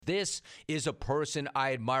This is a person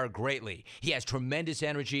I admire greatly. He has tremendous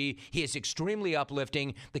energy. He is extremely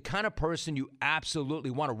uplifting, the kind of person you absolutely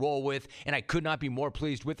want to roll with, and I could not be more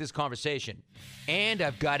pleased with this conversation. And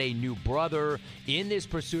I've got a new brother in this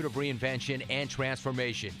pursuit of reinvention and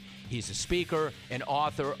transformation. He's a speaker, an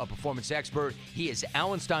author, a performance expert. He is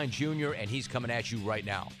Alan Stein Jr., and he's coming at you right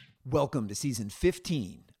now. Welcome to season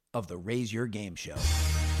 15 of the Raise Your Game Show.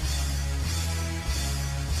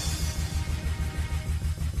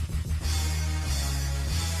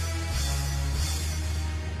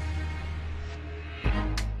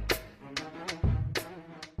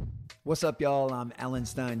 What's up, y'all? I'm Alan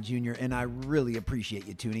Stein Jr., and I really appreciate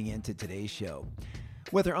you tuning in to today's show.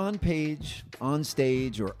 Whether on page, on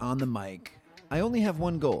stage, or on the mic, I only have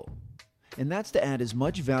one goal, and that's to add as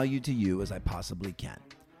much value to you as I possibly can.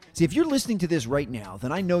 See, if you're listening to this right now,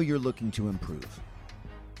 then I know you're looking to improve.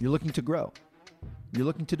 You're looking to grow. You're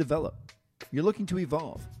looking to develop. You're looking to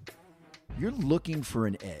evolve. You're looking for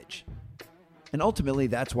an edge. And ultimately,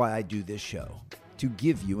 that's why I do this show, to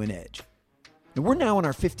give you an edge. And we're now in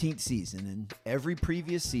our 15th season, and every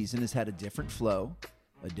previous season has had a different flow,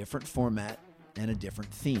 a different format, and a different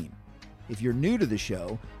theme. If you're new to the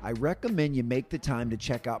show, I recommend you make the time to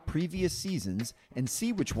check out previous seasons and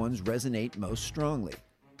see which ones resonate most strongly.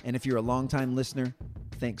 And if you're a longtime listener,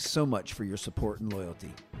 thanks so much for your support and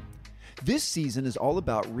loyalty. This season is all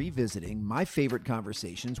about revisiting my favorite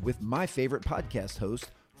conversations with my favorite podcast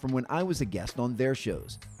host from when I was a guest on their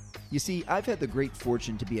shows. You see, I've had the great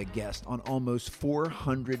fortune to be a guest on almost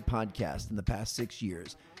 400 podcasts in the past 6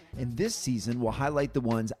 years, and this season will highlight the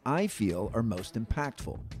ones I feel are most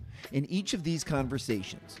impactful. In each of these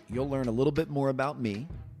conversations, you'll learn a little bit more about me,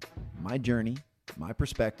 my journey, my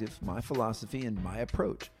perspective, my philosophy, and my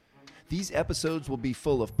approach. These episodes will be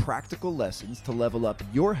full of practical lessons to level up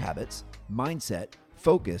your habits, mindset,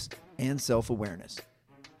 focus, and self-awareness.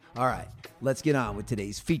 All right, let's get on with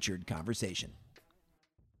today's featured conversation.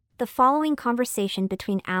 The following conversation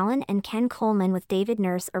between Alan and Ken Coleman with David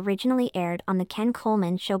Nurse originally aired on The Ken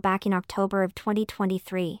Coleman Show back in October of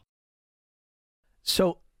 2023.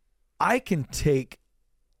 So I can take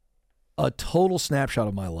a total snapshot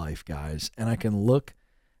of my life, guys, and I can look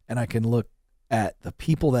at the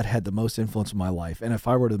people that had the most influence in my life. And if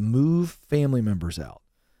I were to move family members out,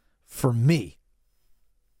 for me,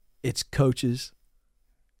 it's coaches.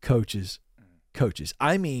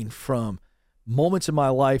 I mean, from moments in my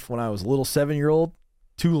life when I was a little 7-year-old,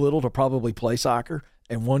 too little to probably play soccer,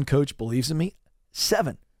 and one coach believes in me.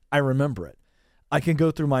 7. I remember it. I can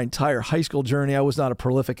go through my entire high school journey. I was not a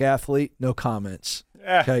prolific athlete. No comments.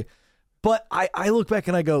 Okay. But I look back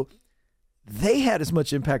and I go, they had as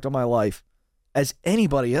much impact on my life as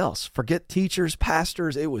anybody else. Forget teachers,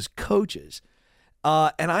 pastors. It was coaches.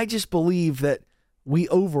 And I just believe that we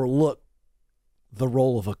overlook the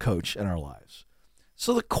role of a coach in our lives.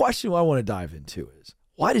 So the question I want to dive into is,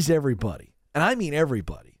 why does everybody, and I mean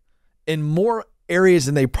everybody, in more areas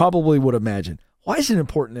than they probably would imagine, why is it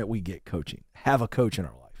important that we get coaching, have a coach in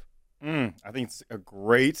our life? I think it's a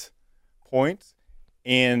great point.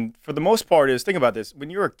 And for the most part think about this. When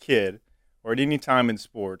you're a kid or at any time in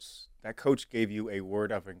sports, that coach gave you a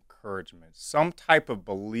word of encouragement, some type of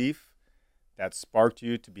belief that sparked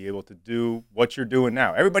you to be able to do what you're doing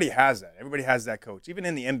now. Everybody has that. Everybody has that coach. Even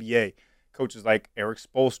in the NBA, coaches like Eric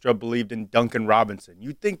Spoelstra believed in Duncan Robinson.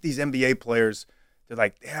 You'd think these NBA players,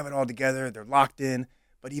 they have it all together, they're locked in,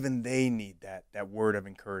 but even they need that word of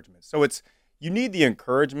encouragement. So you need the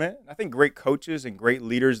encouragement. I think great coaches and great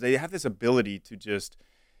leaders, they have this ability to just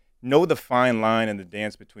know the fine line and the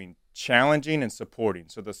dance between challenging and supporting.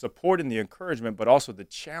 So the support and the encouragement, but also the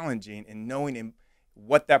challenging and knowing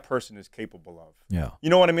what that person is capable of. Yeah. You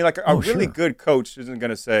know what I mean? Like a really sure. good coach isn't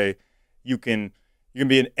going to say you can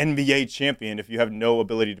be an NBA champion if you have no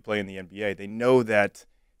ability to play in the NBA. They know that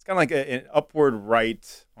it's kind of like an upward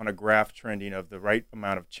right on a graph trending of the right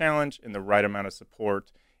amount of challenge and the right amount of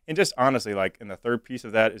support. And just honestly, and the third piece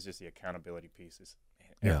of that is just the accountability pieces.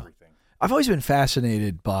 Everything. I've always been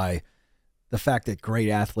fascinated by the fact that great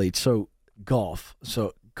athletes, golf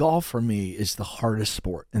for me is the hardest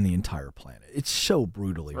sport in the entire planet. It's so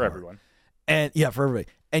brutally hard. For everyone. And for everybody.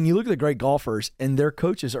 And you look at the great golfers and their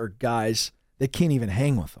coaches are guys that can't even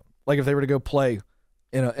hang with them. Like if they were to go play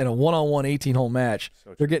in a one-on-one 18-hole match,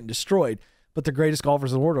 they're getting destroyed. But the greatest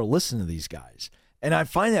golfers in the world are listening to these guys. And I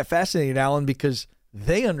find that fascinating, Alan, because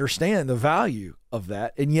they understand the value of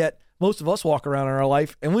that. And yet most of us walk around in our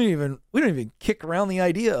life and we don't even kick around the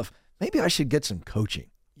idea of maybe I should get some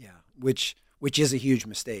coaching. Yeah, which is a huge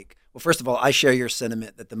mistake. Well, first of all, I share your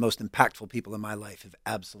sentiment that the most impactful people in my life have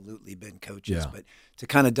absolutely been coaches. Yeah. But to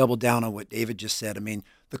kind of double down on what David just said, I mean,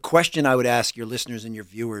 the question I would ask your listeners and your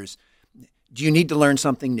viewers, do you need to learn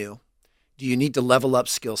something new? Do you need to level up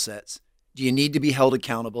skill sets? Do you need to be held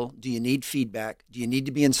accountable? Do you need feedback? Do you need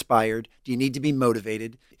to be inspired? Do you need to be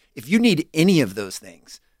motivated? If you need any of those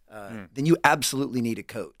things, then you absolutely need a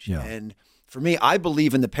coach. Yeah. And for me, I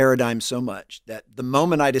believe in the paradigm so much that the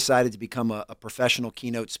moment I decided to become a professional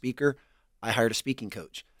keynote speaker, I hired a speaking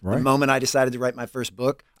coach. Right. The moment I decided to write my first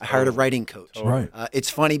book, I hired a writing coach. Right. It's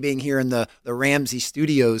funny being here in the Ramsey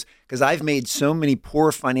studios because I've made so many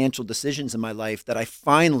poor financial decisions in my life that I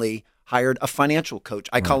finally hired a financial coach.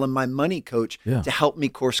 I call him my money coach to help me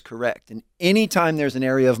course correct. And anytime there's an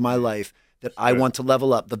area of my life that I want to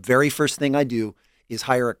level up, the very first thing I do is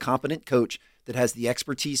hire a competent coach that has the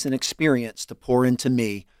expertise and experience to pour into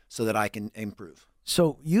me so that I can improve.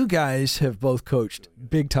 So you guys have both coached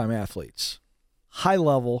big-time athletes, high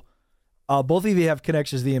level. Both of you have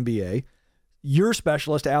connections to the NBA. You're a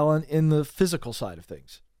specialist, Alan, in the physical side of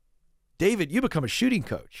things. David, you become a shooting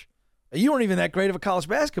coach. You weren't even that great of a college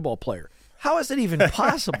basketball player. How is it even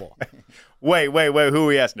possible? Wait. Who are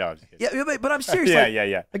we asking now? Yeah, but I'm serious.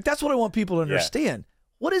 Yeah. Like that's what I want people to understand.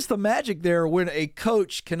 What is the magic there when a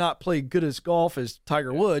coach cannot play good as golf as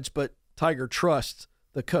Tiger Woods, but Tiger trusts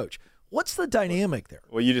the coach? What's the dynamic there?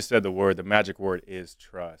 Well, you just said the magic word is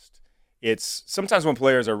trust. It's sometimes when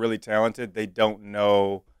players are really talented, they don't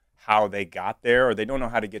know how they got there or they don't know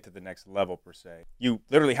how to get to the next level per se. You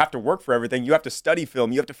literally have to work for everything. You have to study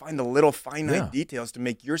film. You have to find the little finite details to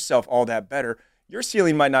make yourself all that better. Your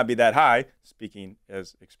ceiling might not be that high, speaking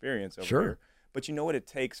as experience over here, but you know what it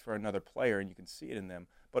takes for another player and you can see it in them.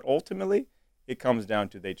 But ultimately, it comes down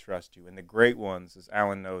to they trust you. And the great ones, as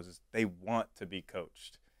Alan knows, is they want to be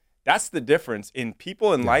coached. That's the difference in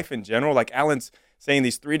people in life in general. Like Alan's saying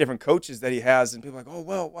these 3 different coaches that he has, and people are like, oh,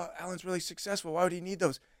 well, Alan's really successful. Why would he need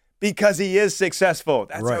those? Because he is successful.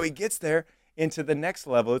 That's how he gets there into the next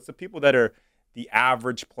level. It's the people that are the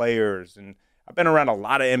average players. And I've been around a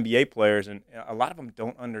lot of NBA players, and a lot of them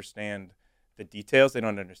don't understand the details. They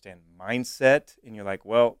don't understand mindset. And you're like,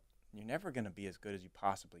 well, you're never going to be as good as you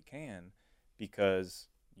possibly can because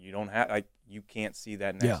you don't have, like, you can't see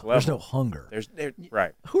that next level. There's no hunger.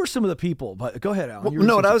 Right. Who are some of the people? But go ahead, Alan. Well,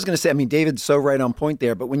 no, what I was going to say, I mean, David's so right on point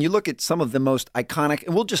there, but when you look at some of the most iconic,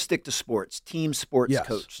 and we'll just stick to sports, team sports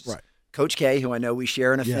coaches. Right. Coach K, who I know we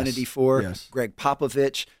share an affinity for, Greg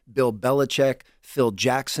Popovich, Bill Belichick, Phil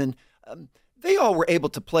Jackson, they all were able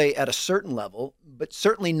to play at a certain level, but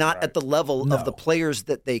certainly not at the level of the players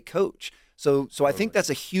that they coach. So I think that's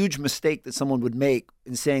a huge mistake that someone would make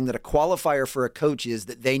in saying that a qualifier for a coach is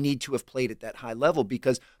that they need to have played at that high level,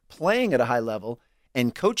 because playing at a high level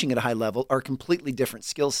and coaching at a high level are completely different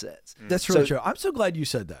skill sets. That's really true. I'm so glad you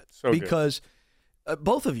said that because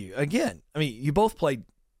both of you, again, I mean, you both played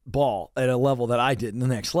ball at a level that I did in the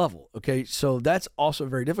next level. Okay. So that's also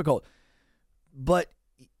very difficult, but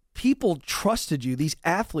people trusted you. These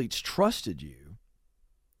athletes trusted you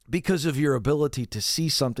because of your ability to see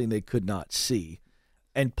something they could not see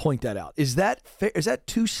and point that out. Is that fair? Is that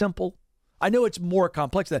too simple? I know it's more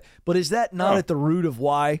complex than that, but is that not at the root of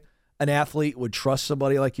why an athlete would trust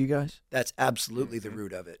somebody like you guys? That's absolutely the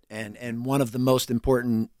root of it. And one of the most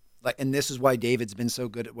important, and this is why David's been so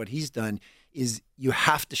good at what he's done, is you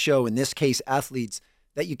have to show, in this case, athletes,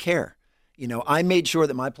 that you care. You know, I made sure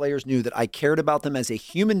that my players knew that I cared about them as a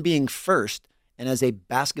human being first and as a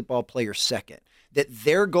basketball player second. That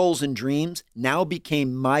their goals and dreams now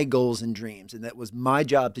became my goals and dreams. And that was my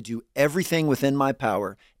job to do everything within my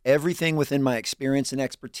power, everything within my experience and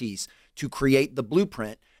expertise to create the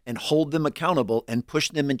blueprint and hold them accountable and push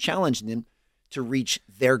them and challenge them to reach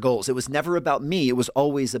their goals. It was never about me. It was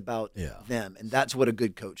always about them. And that's what a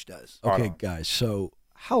good coach does. Okay, guys. So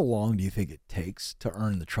how long do you think it takes to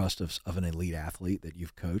earn the trust of an elite athlete that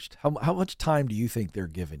you've coached? How much time do you think they're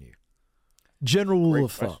giving you? General rule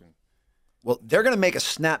of thumb. Well, they're going to make a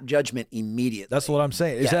snap judgment immediately. That's what I'm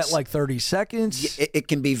saying. Is that like 30 seconds? It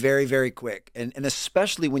can be very, very quick. And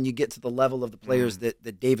especially when you get to the level of the players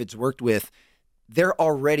that David's worked with, they're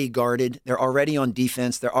already guarded. They're already on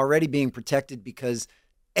defense. They're already being protected because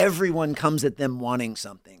everyone comes at them wanting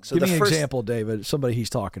something. So give me an example, David, somebody he's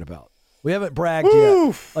talking about. We haven't bragged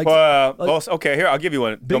yet. Okay, here, I'll give you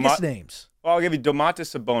one. Biggest names. Well, I'll give you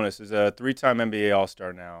Domantas Sabonis is a 3-time NBA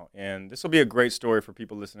All-Star now. And this will be a great story for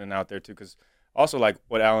people listening out there, too, because also like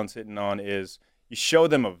what Alan's hitting on is you show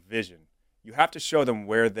them a vision. You have to show them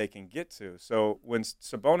where they can get to. So when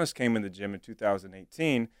Sabonis came in the gym in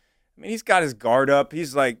 2018, I mean, he's got his guard up.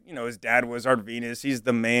 He's like, you know, his dad was Art Venus. He's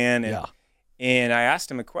the man. And I asked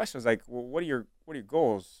him a question. I was like, well, what are your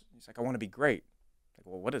goals? He's like, I want to be great. Like,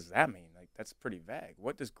 well, what does that mean? Like, that's pretty vague.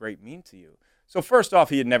 What does great mean to you? So first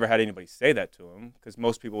off, he had never had anybody say that to him, because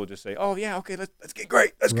most people would just say, oh, yeah, okay, let's get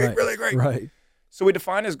great. Let's get really great. Right. So we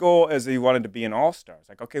defined his goal as he wanted to be an all-star. It's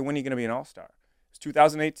like, okay, when are you going to be an all-star? It's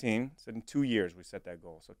 2018. So in 2 years we set that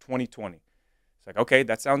goal. So 2020. It's like, okay,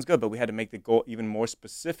 that sounds good, but we had to make the goal even more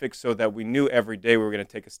specific so that we knew every day we were going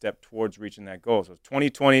to take a step towards reaching that goal. So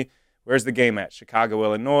 2020, where's the game at? Chicago,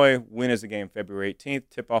 Illinois. When is the game? February 18th.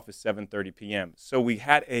 Tip-off is 7:30 p.m. So we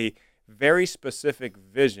had a very specific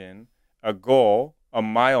vision, a goal, a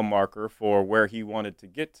mile marker for where he wanted to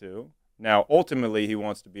get to. Now, ultimately, he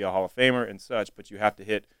wants to be a Hall of Famer and such, but you have to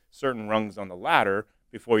hit certain rungs on the ladder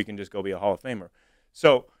before you can just go be a Hall of Famer.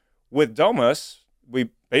 So with Domas, we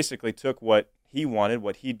basically took what he wanted,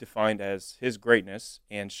 what he defined as his greatness,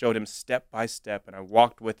 and showed him step by step, and I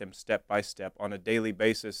walked with him step by step on a daily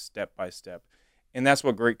basis, step by step. And that's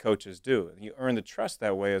what great coaches do. And you earn the trust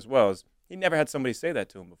that way as well. As he never had somebody say that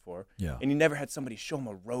to him before. Yeah. And he never had somebody show him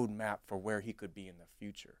a roadmap for where he could be in the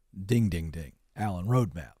future. Ding, ding, ding. Alan,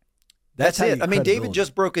 roadmap. That's how it. you I mean, David credibility.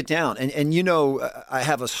 just broke it down. And I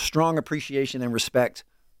have a strong appreciation and respect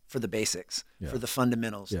for the basics, for the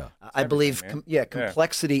fundamentals. Yeah. I believe, man.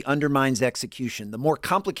 complexity undermines execution. The more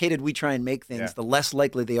complicated we try and make things, the less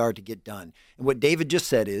likely they are to get done. And what David just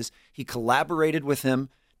said is he collaborated with him,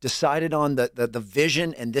 decided on the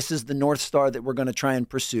vision, and this is the North Star that we're going to try and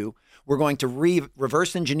pursue. We're going to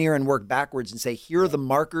reverse engineer and work backwards and say, here are the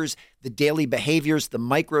markers, the daily behaviors, the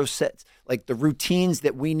micro sets, like the routines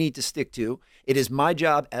that we need to stick to. It is my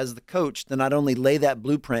job as the coach to not only lay that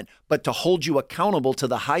blueprint, but to hold you accountable to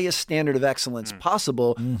the highest standard of excellence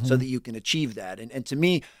possible so that you can achieve that. And to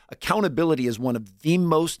me, accountability is one of the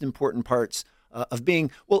most important parts of being,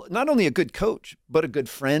 well, not only a good coach, but a good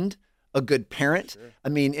friend, a good parent. Sure. I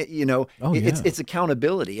mean, it's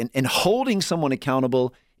accountability. And holding someone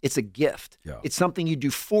accountable, it's a gift. Yeah. It's something you do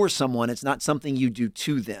for someone. It's not something you do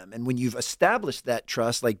to them. And when you've established that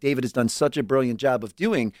trust, like David has done such a brilliant job of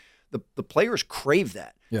doing, the players crave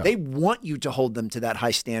that. Yeah. They want you to hold them to that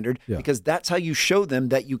high standard because that's how you show them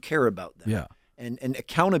that you care about them. Yeah. And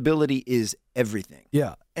accountability is everything.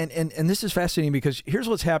 Yeah. And this is fascinating because here's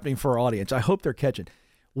what's happening for our audience. I hope they're catching.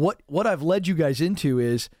 What I've led you guys into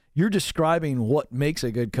is you're describing what makes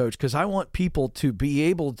a good coach, because I want people to be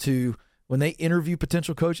able to, when they interview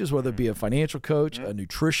potential coaches, whether it be a financial coach, a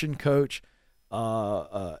nutrition coach,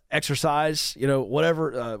 exercise,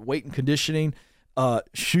 whatever, weight and conditioning,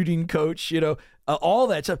 shooting coach, all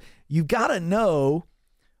that stuff. You got to know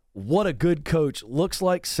what a good coach looks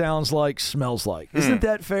like, sounds like, smells like. Isn't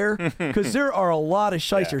that fair? Because there are a lot of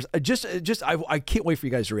shysters. Yeah. I can't wait for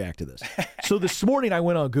you guys to react to this. So this morning I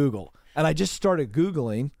went on Google and I just started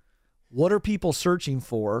Googling, what are people searching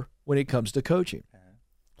for when it comes to coaching?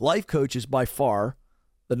 Life coach is by far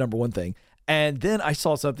the number one thing. And then I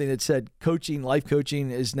saw something that said life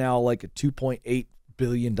coaching is now like a $2.8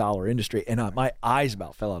 billion industry. And my eyes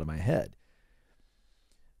about fell out of my head.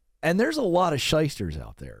 And there's a lot of shysters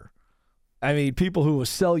out there. I mean, people who will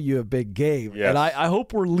sell you a big game. Yes. And I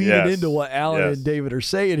hope we're leading into what Alan and David are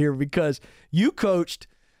saying here, because you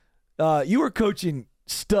were coaching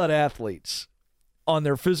stud athletes on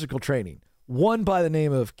their physical training. One by the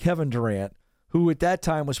name of Kevin Durant, who at that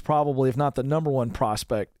time was probably, if not the number one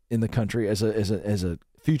prospect in the country as a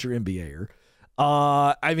future NBAer.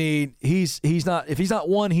 I mean, he's not, if he's not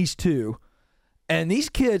one, he's two. And these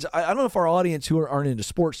kids, I don't know if our audience who aren't into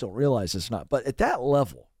sports don't realize this or not, but at that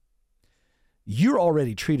level, you're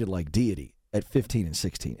already treated like deity at 15 and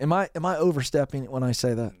 16. Am I overstepping when I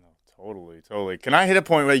say that? No, totally. Can I hit a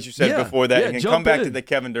point that you said before that and come back to the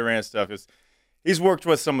Kevin Durant stuff? He's worked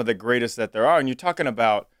with some of the greatest that there are, and you're talking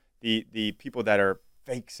about the people that are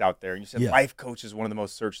fakes out there. And you said life coach is one of the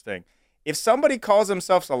most searched things. If somebody calls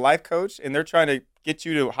themselves a life coach and they're trying to get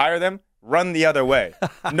you to hire them, run the other way.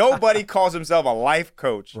 Nobody calls himself a life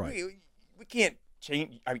coach. Right. We can't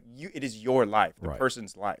change. It is your life, the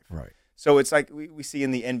person's life. Right. So it's like we see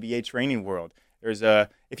in the NBA training world.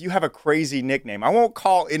 If you have a crazy nickname, I won't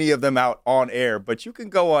call any of them out on air, but you can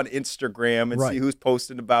go on Instagram and see who's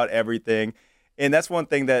posting about everything. And that's one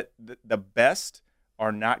thing that the best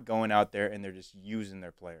are not going out there and they're just using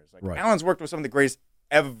their players. Like Allen's worked with some of the greatest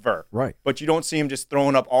ever. Right. But you don't see him just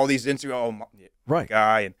throwing up all these Instagram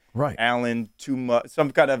guy and Allen too much, some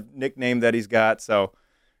kind of nickname that he's got. So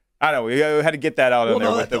I don't know. We had to get that out in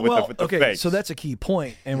there with the fakes. So that's a key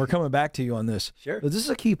point, and we're coming back to you on this. Sure. But this is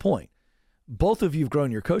a key point. Both of you have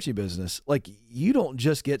grown your coaching business. Like, you don't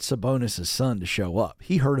just get Sabonis' son to show up.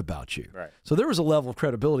 He heard about you. Right. So there was a level of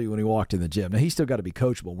credibility when he walked in the gym. Now, he's still got to be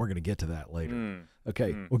coachable. We're going to get to that later.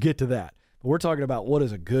 Okay, we'll get to that. But we're talking about what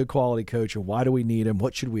is a good quality coach and why do we need them?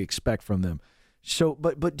 What should we expect from them? So,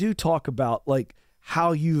 but do talk about like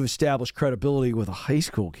how you establish credibility with a high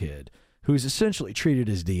school kid who's essentially treated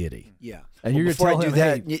as deity. Yeah. And you're going to before tell I do him,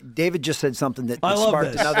 that, hey, David just said something that I love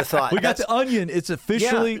sparked this. another thought. We got the onion. It's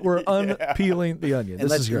officially, we're unpeeling the onion. And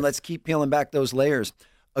This is great. let's keep peeling back those layers.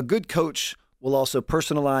 A good coach will also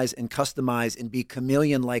personalize and customize and be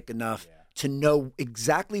chameleon-like enough to know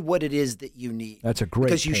exactly what it is that you need. That's a great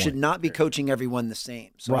Because you point. should not be coaching everyone the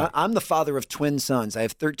same. So Right. I'm the father of twin sons. I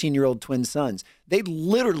have 13-year-old twin sons. They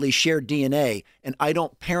literally share DNA, and I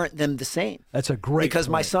don't parent them the same. That's a great Because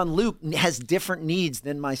my point. son Luke has different needs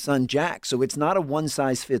than my son Jack. So it's not a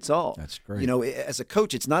one-size-fits-all. That's great. You know, as a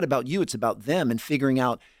coach, it's not about you. It's about them and figuring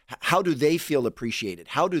out how do they feel appreciated?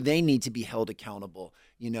 How do they need to be held accountable?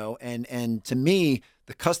 You know, and to me,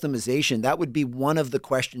 the customization, that would be one of the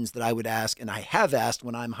questions that I would ask, and I have asked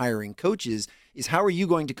when I'm hiring coaches, is how are you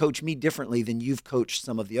going to coach me differently than you've coached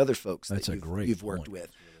some of the other folks That's that a great you've worked point.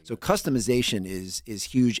 with? So customization is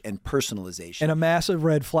huge, and personalization. And a massive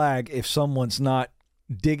red flag if someone's not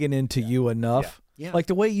digging into you enough. Yeah. Like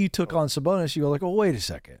the way you took on Sabonis, you go like, oh, wait a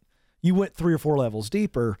second. You went 3 or 4 levels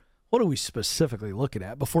deeper. What are we specifically looking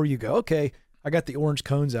at before you go, okay, I got the orange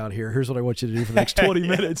cones out here. Here's what I want you to do for the next 20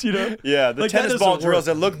 minutes, you know? Yeah, the Like, that tennis doesn't ball drills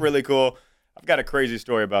work. that look really cool. I've got a crazy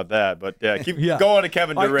story about that, but keep Yeah. going to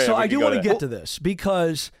Kevin All right, Durant. so We I can do go want to to get to this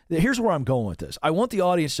because here's where I'm going with this. I want the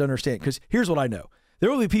audience to understand because here's what I know.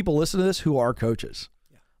 There will be people listening to this who are coaches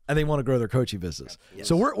and they want to grow their coaching business. Yes.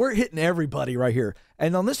 So we're hitting everybody right here.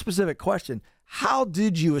 And on this specific question, how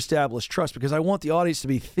did you establish trust? Because I want the audience to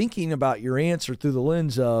be thinking about your answer through the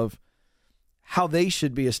lens of how they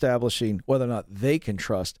should be establishing whether or not they can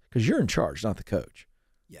trust because you're in charge, not the coach.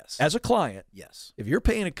 Yes. As a client, Yes. if you're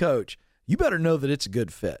paying a coach, you better know that it's a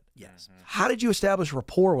good fit. Yes. How did you establish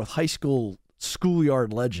rapport with high school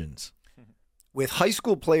schoolyard legends? With high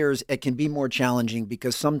school players, it can be more challenging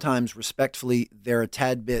because sometimes, respectfully, they're a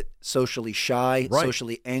tad bit socially shy, Right.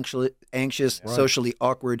 socially anxious, socially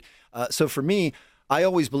awkward. So for me, I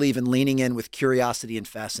always believe in leaning in with curiosity and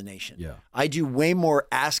fascination. Yeah. I do way more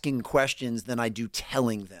asking questions than I do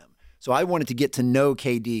telling them. So I wanted to get to know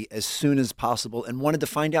KD as soon as possible and wanted to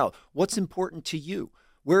find out what's important to you.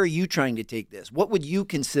 Where are you trying to take this? What would you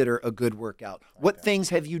consider a good workout? What things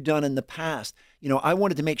have you done in the past? You know, I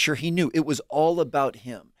wanted to make sure he knew it was all about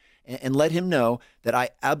him and let him know that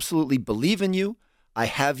I absolutely believe in you. I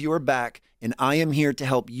have your back and I am here to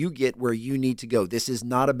help you get where you need to go. This is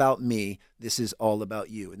not about me. This is all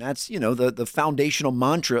about you. And that's, you know, the foundational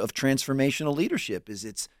mantra of transformational leadership is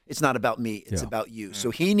it's not about me. It's about you.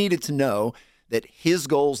 So he needed to know that his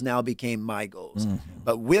goals now became my goals.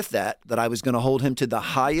 But with that I was going to hold him to the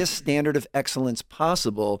highest standard of excellence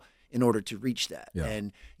possible in order to reach that. Yeah.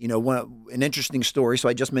 And, you know, an interesting story. So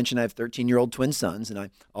I just mentioned I have 13-year-old twin sons, and I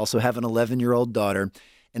also have an 11-year-old daughter.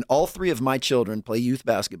 And all 3 of my children play youth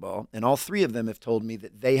basketball, and all 3 of them have told me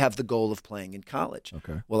that they have the goal of playing in college.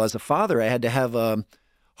 Okay. Well, as a father, I had to have a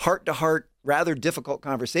heart-to-heart, rather difficult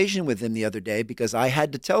conversation with them the other day because I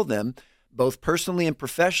had to tell them, both personally and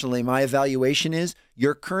professionally, my evaluation is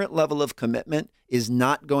your current level of commitment is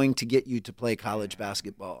not going to get you to play college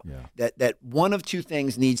basketball. Yeah. That one of 2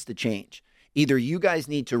 things needs to change. Either you guys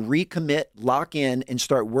need to recommit, lock in, and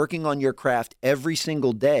start working on your craft every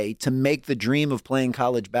single day to make the dream of playing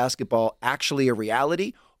college basketball actually a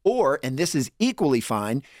reality, or, and this is equally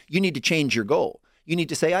fine, you need to change your goal. You need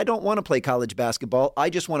to say, I don't want to play college basketball. I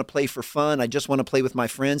just want to play for fun. I just want to play with my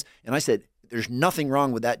friends. And I said, there's nothing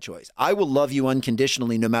wrong with that choice. I will love you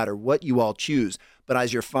unconditionally no matter what you all choose. But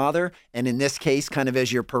as your father, and in this case, kind of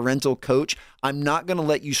as your parental coach, I'm not going to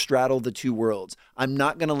let you straddle the 2 worlds. I'm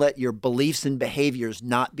not going to let your beliefs and behaviors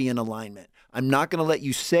not be in alignment. I'm not going to let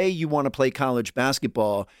you say you want to play college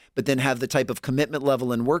basketball, but then have the type of commitment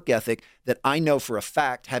level and work ethic that I know for a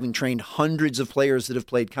fact, having trained hundreds of players that have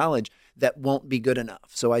played college, that won't be good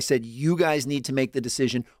enough. So I said, you guys need to make the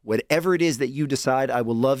decision. Whatever it is that you decide, I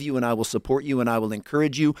will love you and I will support you and I will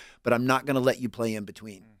encourage you, but I'm not going to let you play in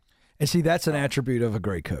between. And see, that's an attribute of a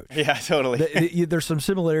great coach. Yeah, totally. There's some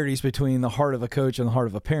similarities between the heart of a coach and the heart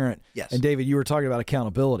of a parent. Yes. And David, you were talking about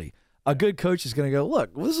accountability. A good coach is going to go,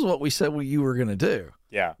 look, this is what we said you were going to do.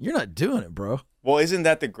 Yeah. You're not doing it, bro. Well, isn't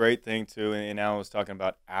that the great thing, too? And Alan was talking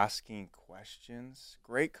about asking questions.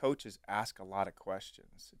 Great coaches ask a lot of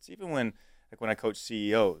questions. It's even when I coach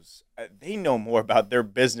CEOs, they know more about their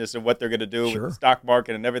business and what they're going to do with the stock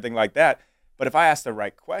market and everything like that. But if I ask the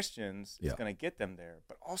right questions, it's going to get them there.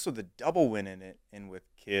 But also the double win in it, and with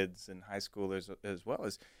kids and high schoolers as well,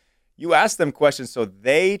 is you ask them questions so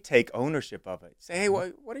they take ownership of it. Say, hey,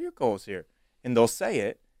 what are your goals here? And they'll say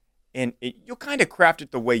it. And you'll kind of craft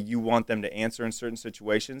it the way you want them to answer in certain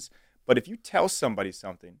situations. But if you tell somebody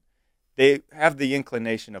something, they have the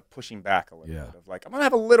inclination of pushing back a little bit, of like, I'm going to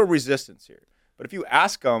have a little resistance here. But if you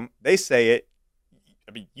ask them, they say it.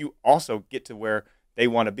 I mean, you also get to where they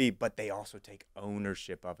want to be, but they also take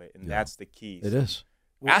ownership of it. And that's the key. It is.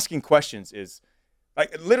 Asking questions is,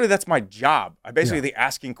 like, literally, that's my job. The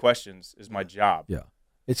asking questions is my job. Yeah.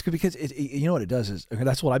 It's good because you know what it does is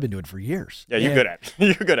that's what I've been doing for years. Yeah, you're good at it.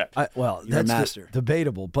 You're good at it. You're that's a master.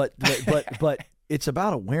 Debatable, but it's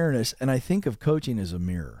about awareness, and I think of coaching as a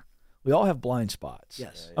mirror. We all have blind spots.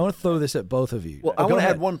 Yes. I want to throw this at both of you. Well, I want to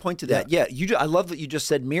add one point to that. Yeah, I love that you just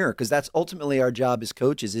said mirror, because that's ultimately our job as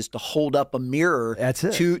coaches, is to hold up a mirror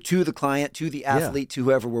to the client, to the athlete, to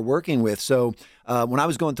whoever we're working with. So when I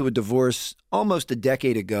was going through a divorce almost a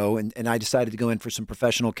decade ago, and I decided to go in for some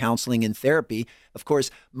professional counseling and therapy, of course,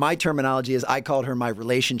 my terminology is I called her my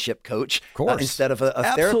relationship coach instead of a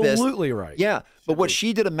therapist. Absolutely right. Yeah, but what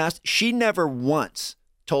she did she never once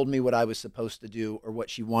told me what I was supposed to do or what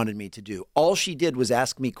she wanted me to do. All she did was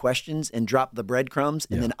ask me questions and drop the breadcrumbs,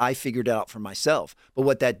 and then I figured it out for myself. But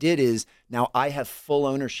what that did is now I have full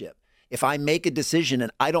ownership. If I make a decision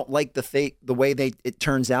and I don't like the way it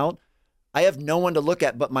turns out, I have no one to look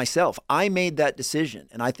at but myself. I made that decision,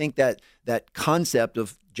 and I think that concept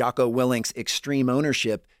of Jocko Willink's extreme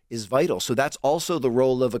ownership is vital. So that's also the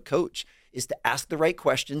role of a coach, is to ask the right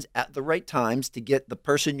questions at the right times to get the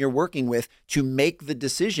person you're working with to make the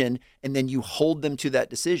decision, and then you hold them to that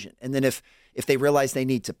decision. And then if they realize they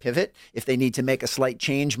need to pivot, if they need to make a slight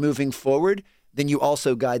change moving forward, then you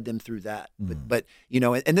also guide them through that. But you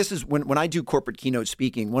know, and this is when I do corporate keynote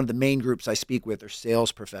speaking, one of the main groups I speak with are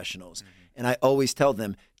sales professionals. And I always tell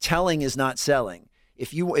them, telling is not selling.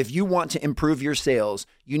 If you want to improve your sales,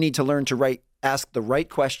 you need to learn to ask the right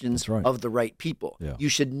questions of the right people. Yeah. You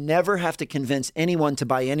should never have to convince anyone to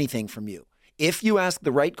buy anything from you. If you ask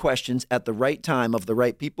the right questions at the right time of the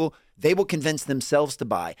right people, they will convince themselves to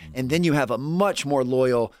buy. And then you have a much more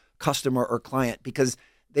loyal customer or client, because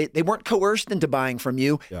they weren't coerced into buying from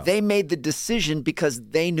you. Yeah. They made the decision because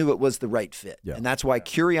they knew it was the right fit. Yeah. And that's why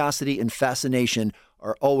curiosity and fascination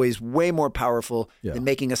are always way more powerful than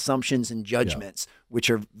making assumptions and judgments, which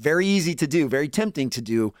are very easy to do, very tempting to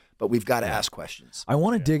do, but we've got to ask questions. I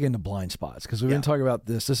want to dig into blind spots, because we've been talking about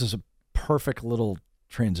this. This is a perfect little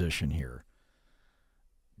transition here.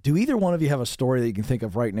 Do either one of you have a story that you can think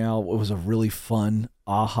of right now? What was a really fun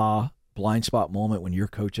aha blind spot moment when you're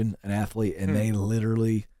coaching an athlete and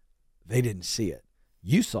they didn't see it?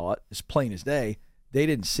 You saw it as plain as day. They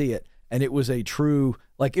didn't see it. And it was a true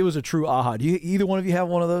aha. Do either one of you have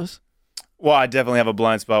one of those? Well, I definitely have a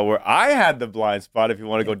blind spot where I had the blind spot, if you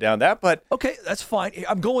want to go down that. But okay, that's fine.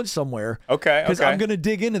 I'm going somewhere. Okay. Because I'm going to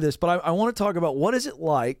dig into this. But I want to talk about, what is it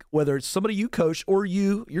like, whether it's somebody you coached or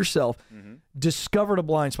you yourself discovered a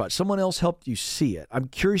blind spot. Someone else helped you see it. I'm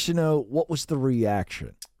curious to know, what was the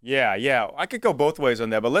reaction? Yeah. I could go both ways on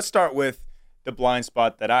that. But let's start with the blind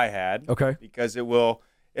spot that I had. Okay. Because it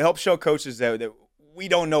helps show coaches that we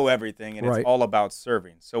don't know everything, and it's all about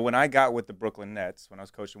serving. So when I got with the Brooklyn Nets, when I was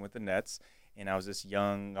coaching with the Nets, and I was this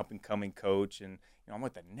young up-and-coming coach, and I'm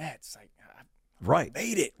with the Nets, like, I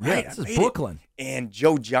made it. Right, this is Brooklyn. And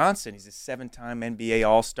Joe Johnson, he's a 7-time NBA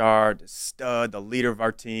All-Star, the stud, the leader of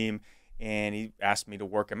our team, and he asked me to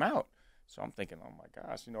work him out. So I'm thinking, oh, my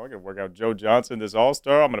gosh, I got to work out Joe Johnson, this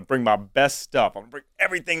All-Star. I'm going to bring my best stuff. I'm going to bring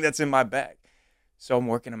everything that's in my bag. So I'm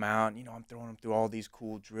working him out, and, I'm throwing him through all these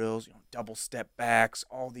cool drills, double step backs,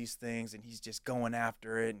 all these things, and he's just going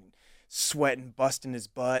after it and sweating, busting his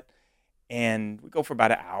butt. And we go for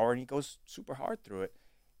about an hour, and he goes super hard through it.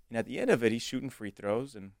 And at the end of it, he's shooting free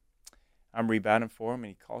throws, and I'm rebounding for him, and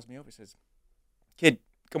he calls me over and says, "Kid,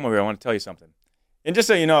 come over here. I want to tell you something." And just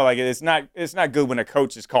so you know, like, it's not good when a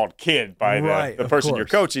coach is called kid by the person you're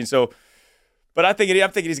coaching. So, but I'm thinking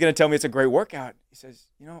he's going to tell me it's a great workout. He says,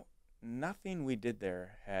 nothing we did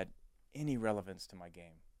there had any relevance to my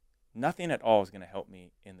game. Nothing at all was going to help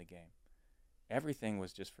me in the game. Everything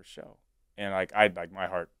was just for show. And my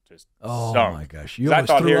heart just sunk. Oh my gosh. You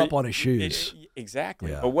almost threw up on his shoes. Exactly.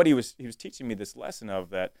 Yeah. But what he was teaching me this lesson of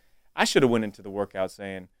that I should have went into the workout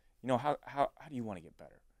saying, how do you want to get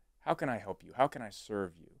better? How can I help you? How can I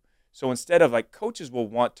serve you? So instead of, coaches will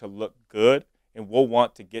want to look good and will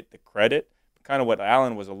want to get the credit, kind of what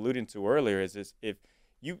Alan was alluding to earlier is if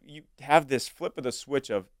you have this flip of the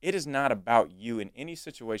switch of, it is not about you in any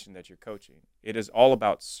situation that you're coaching. It is all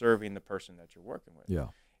about serving the person that you're working with. Yeah.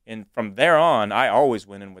 And from there on, I always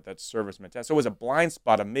went in with that service mentality. So it was a blind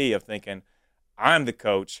spot of me of thinking, I'm the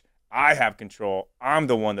coach. I have control. I'm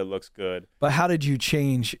the one that looks good. But how did you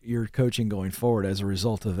change your coaching going forward as a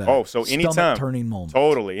result of that? Oh, so anytime. Turning moment.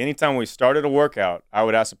 Totally. Anytime we started a workout, I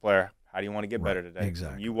would ask the player, how do you want to get better today?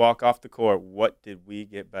 Exactly. When you walk off the court, what did we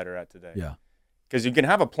get better at today? Yeah. Because you can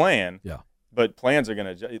have a plan, but plans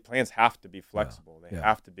have to be flexible. They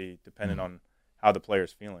have to be dependent on how the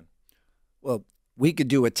player's feeling. Well, we could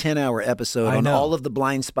do a 10-hour episode on all of the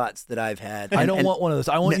blind spots that I've had. I don't want one of those.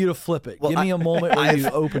 I want you to flip it. Give me a moment where you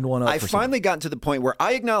opened one up. I've finally gotten to the point where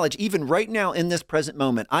I acknowledge, even right now in this present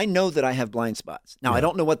moment, I know that I have blind spots. Now, I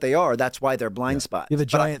don't know what they are. That's why they're blind spots. You have a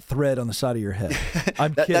giant thread on the side of your head.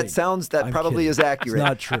 I'm kidding. That probably is accurate. It's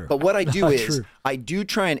not true. But what I do is I do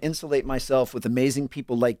try and insulate myself with amazing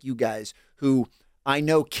people like you guys who I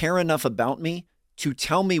know care enough about me to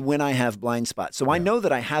tell me when I have blind spots. So I know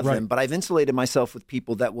that I have them, but I've insulated myself with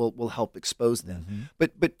people that will help expose them.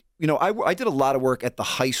 But you know, I did a lot of work at the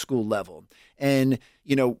high school level. And,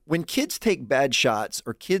 you know, when kids take bad shots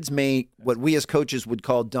or kids make what we as coaches would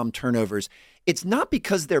call dumb turnovers, it's not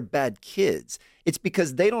because they're bad kids. It's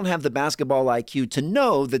because they don't have the basketball IQ to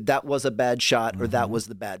know that that was a bad shot or that was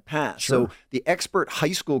the bad pass. So the expert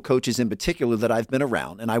high school coaches in particular that I've been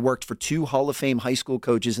around, and I worked for 2 Hall of Fame high school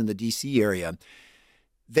coaches in the D.C. area,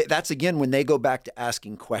 that's, again, when they go back to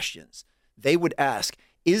asking questions. They would ask,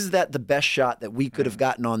 is that the best shot that we could have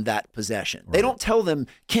gotten on that possession? They don't tell them,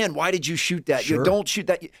 Ken, why did you shoot that? You don't shoot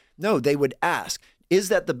that. No, they would ask, is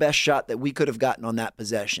that the best shot that we could have gotten on that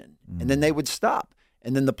possession? And then they would stop.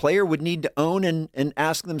 And then the player would need to own and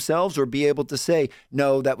ask themselves or be able to say,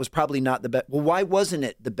 no, that was probably not the best. Well, why wasn't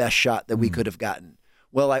it the best shot that we could have gotten?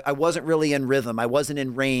 Well, I wasn't really in rhythm. I wasn't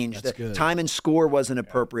in range. The time and score wasn't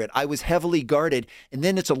appropriate. I was heavily guarded. And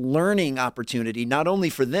then it's a learning opportunity, not only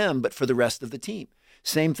for them, but for the rest of the team.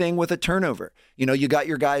 Same thing with a turnover. You know, you got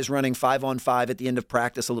your guys running 5-on-5 at the end of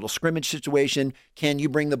practice, a little scrimmage situation. Ken, you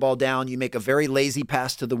bring the ball down. You make a very lazy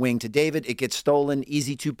pass to the wing to David. It gets stolen.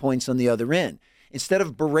 Easy 2 points on the other end. Instead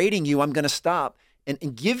of berating you, I'm going to stop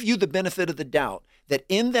and give you the benefit of the doubt that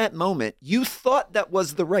in that moment, you thought that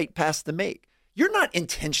was the right pass to make. You're not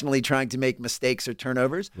intentionally trying to make mistakes or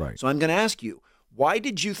turnovers. Right. So I'm going to ask you, why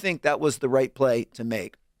did you think that was the right play to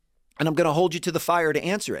make? And I'm going to hold you to the fire to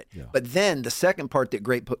answer it. Yeah. But then the second part that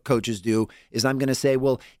great coaches do is I'm going to say,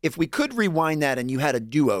 well, if we could rewind that and you had a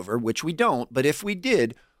do-over, which we don't, but if we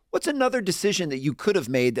did, what's another decision that you could have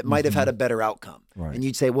made that might have had a better outcome? Right. And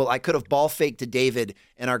you'd say, well, I could have ball faked to David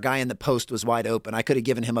and our guy in the post was wide open. I could have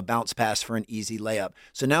given him a bounce pass for an easy layup.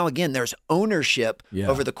 So now, again, there's ownership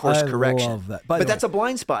over the course correction. Love that. But that's a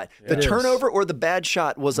blind spot. The turnover or the bad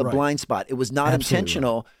shot was a blind spot. It was not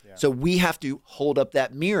intentional. Yeah. So we have to hold up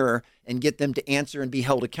that mirror and get them to answer and be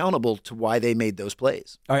held accountable to why they made those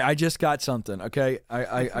plays. All right, I just got something, okay?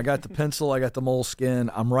 I got the pencil, I got the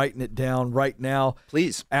moleskin. I'm writing it down right now.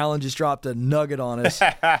 Please. Alan just dropped a nugget on us.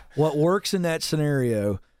 What works in that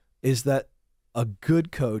scenario is that a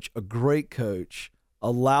good coach, a great coach,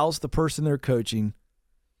 allows the person they're coaching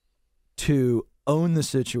to own the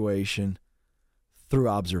situation through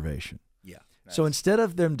observation. So instead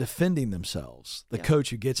of them defending themselves, the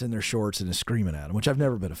coach who gets in their shorts and is screaming at them, which I've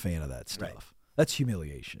never been a fan of that stuff. That's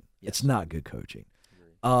humiliation. It's not good coaching.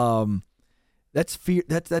 That's fear.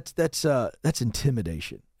 That's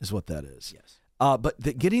intimidation is what that is. Yes.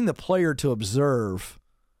 But getting the player to observe,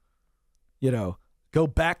 go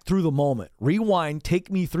back through the moment, rewind, take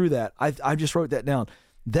me through that. I just wrote that down.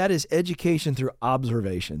 That is education through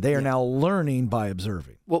observation. They are now learning by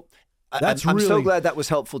observing. Well, I'm so glad that was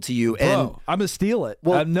helpful to you. And I'm going to steal it.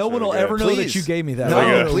 Well, no one will ever know that you gave me that. No,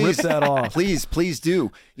 I'm please rip that off. Please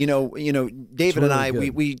do. David and I,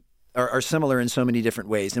 we are similar in so many different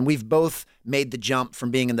ways. And we've both made the jump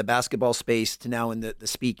from being in the basketball space to now in the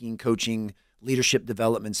speaking, coaching, leadership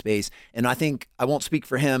development space. And I think, I won't speak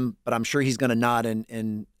for him, but I'm sure he's going to nod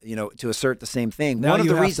and to assert the same thing. Now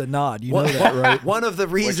you have to nod. You know that, right? One of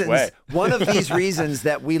these reasons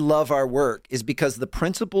that we love our work is because the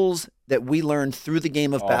principles that we learned through the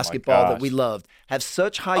game of basketball that we loved have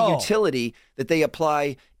such high utility that they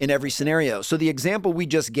apply in every scenario. So the example we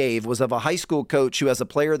just gave was of a high school coach who has a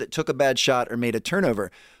player that took a bad shot or made a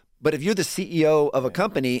turnover. But if you're the CEO of a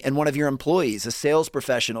company and one of your employees, a sales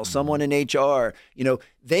professional, someone in HR,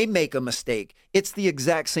 they make a mistake, it's the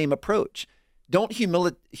exact same approach. Don't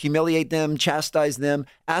humiliate them, chastise them,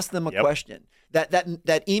 ask them a question.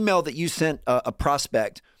 That email that you sent a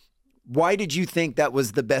prospect, Why did you think that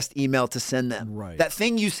was the best email to send them? Right. That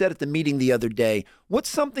thing you said at the meeting the other day, what's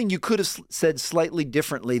something you could have said slightly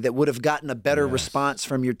differently that would have gotten a better response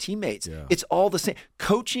from your teammates? Yeah. It's all the same.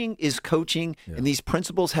 Coaching is coaching, and these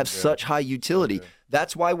principles have such high utility.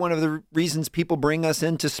 That's why one of the reasons people bring us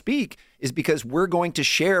in to speak is because we're going to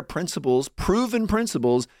share principles, proven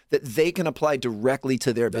principles, that they can apply directly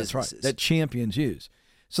to their businesses. Right. That champions use.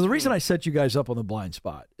 So the reason I set you guys up on the blind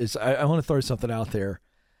spot is I want to throw something out there.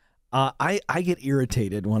 I get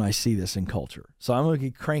irritated when I see this in culture. So I'm going to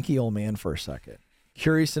get cranky old man for a second.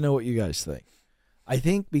 Curious to know what you guys think. I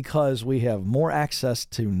think because we have more access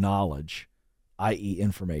to knowledge, i.e.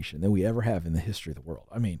 information, than we ever have in the history of the world.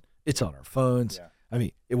 I mean, it's on our phones. Yeah. I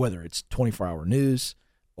mean, whether it's 24-hour news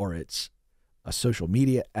or it's a social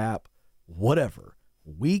media app, whatever,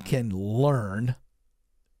 we can learn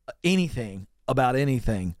anything about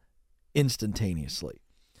anything instantaneously.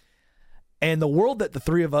 And the world that the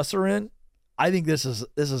three of us are in, I think this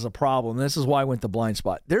is a problem. This is why I went the blind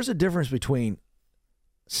spot. There's a difference between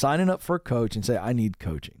signing up for a coach and say, I need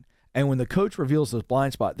coaching. And when the coach reveals this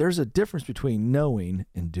blind spot, there's a difference between knowing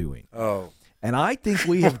and doing. Oh. And I think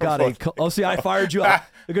we have got see, I fired you up.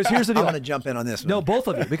 Because here's the deal. I'm going to jump in on this one. No, both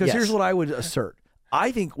of you. Because Yes. here's what I would assert.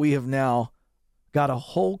 I think we have now got a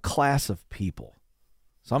whole class of people.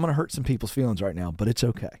 So I'm going to hurt some people's feelings right now, but it's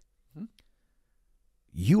okay.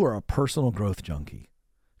 You are a personal growth junkie,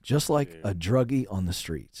 just like a druggie on the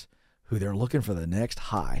streets who they're looking for the next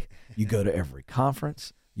high. You go to every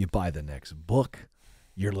conference, you buy the next book,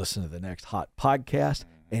 you're listening to the next hot podcast,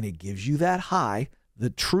 and it gives you that high, the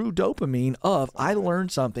true dopamine of I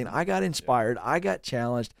learned something, I got inspired, I got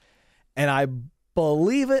challenged, and I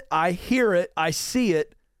believe it, I hear it, I see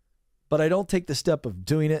it, but I don't take the step of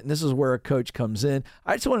doing it, and this is where a coach comes in.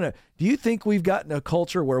 I just want to know, do you think we've gotten a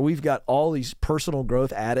culture where we've got all these personal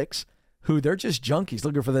growth addicts who they're just junkies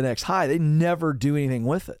looking for the next high? They never do anything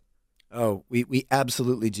with it. Oh, we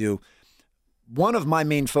absolutely do. One of my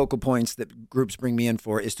main focal points that groups bring me in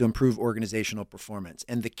for is to improve organizational performance.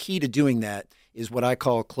 And the key to doing that is what I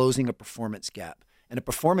call closing a performance gap. And a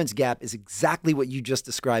performance gap is exactly what you just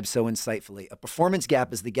described so insightfully. A performance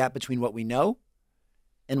gap is the gap between what we know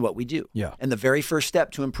and what we do. Yeah. And the very first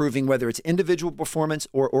step to improving whether it's individual performance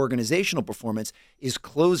or organizational performance is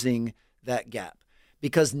closing that gap.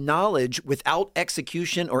 Because knowledge without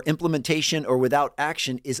execution or implementation or without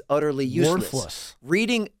action is utterly useless.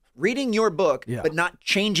 Worthless. Reading your book, but not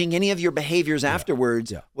changing any of your behaviors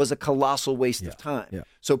afterwards was a colossal waste of time. Yeah.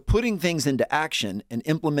 So putting things into action and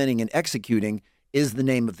implementing and executing is the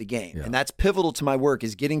name of the game. Yeah. And that's pivotal to my work,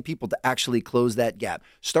 is getting people to actually close that gap.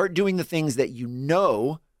 Start doing the things that you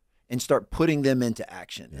know and start putting them into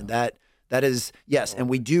action. And that is, yes, and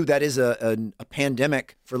we do, that is a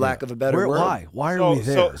pandemic, for lack of a better word. Why are we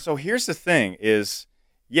there? So here's the thing is,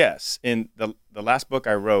 yes, in the last book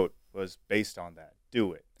I wrote was based on that.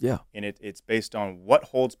 Do it. Yeah. And it's based on what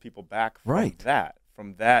holds people back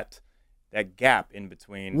from that gap in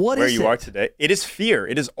between where you are today. It is fear.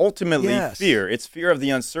 It is ultimately fear. It's fear of the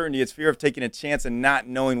uncertainty. It's fear of taking a chance and not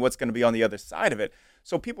knowing what's going to be on the other side of it.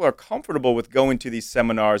 So people are comfortable with going to these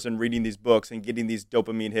seminars and reading these books and getting these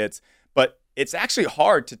dopamine hits. But it's actually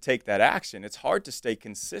hard to take that action. It's hard to stay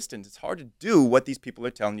consistent. It's hard to do what these people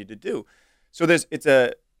are telling you to do. So it's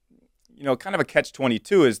a, kind of a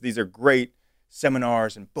catch-22 is these are great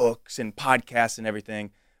seminars and books and podcasts and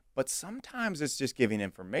everything. But sometimes it's just giving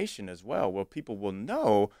information as well, where people will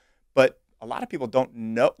know, but a lot of people don't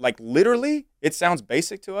know. Like literally, it sounds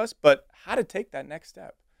basic to us, but how to take that next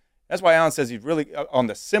step. That's why Alan says he's really on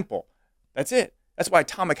the simple. That's it. That's why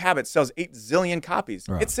Atomic Habits sells 8 zillion copies.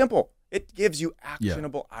 Right. It's simple. It gives you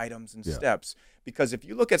actionable items and steps. Because if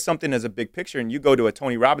you look at something as a big picture and you go to a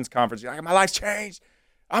Tony Robbins conference, you're like, my life's changed.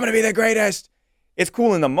 I'm going to be the greatest. It's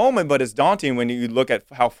cool in the moment, but it's daunting when you look at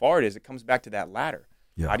how far it is. It comes back to that ladder.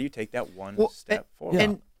 Yeah. How do you take that one step forward?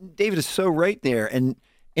 And David is so right there. And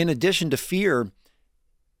in addition to fear,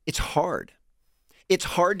 it's hard. It's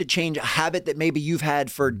hard to change a habit that maybe you've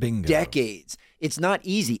had for decades. It's not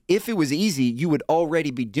easy. If it was easy, you would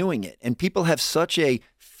already be doing it. And people have such a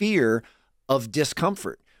fear of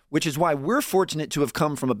discomfort, which is why we're fortunate to have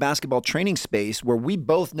come from a basketball training space where we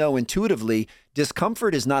both know intuitively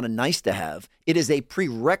discomfort is not a nice to have. It is a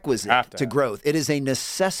prerequisite to growth. It is a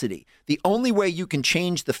necessity. The only way you can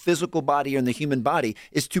change the physical body and the human body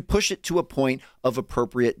is to push it to a point of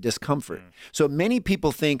appropriate discomfort. So many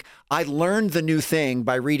people think, I learned the new thing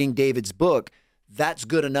by reading David's book. that's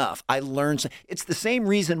good enough. I learned. It's the same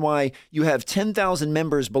reason why you have 10,000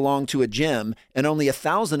 members belong to a gym and only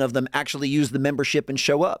 1,000 of them actually use the membership and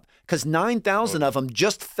show up. Because 9,000 of them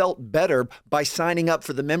just felt better by signing up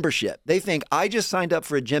for the membership. They think, I just signed up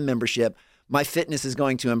for a gym membership. My fitness is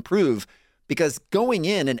going to improve. Because going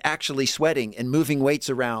in and actually sweating and moving weights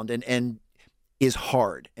around and is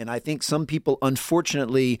hard. And I think some people,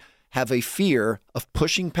 unfortunately, have a fear of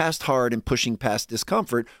pushing past hard and pushing past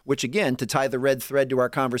discomfort, which again, to tie the red thread to our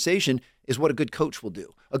conversation, is what a good coach will do.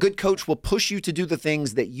 A good coach will push you to do the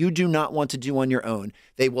things that you do not want to do on your own.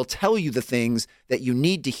 They will tell you the things that you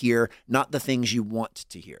need to hear, not the things you want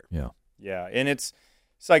to hear. Yeah. Yeah, and it's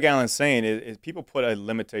like Alan's saying, is people put a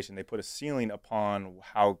limitation, they put a ceiling upon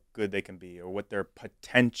how good they can be or what their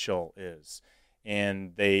potential is.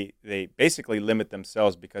 And they basically limit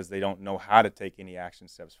themselves because they don't know how to take any action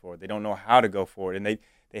steps forward. They don't know how to go forward. And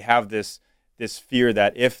they have this fear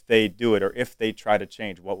that if they do it or if they try to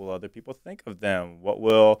change, what will other people think of them? What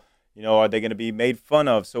will, are they going to be made fun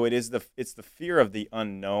of? So it's the fear of the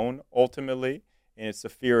unknown ultimately. And it's the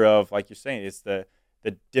fear of, like you're saying, it's the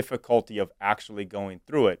difficulty of actually going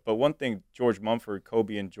through it. But one thing George Mumford,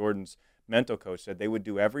 Kobe and Jordan's mental coach said they would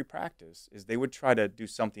do every practice is they would try to do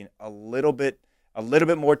something a little bit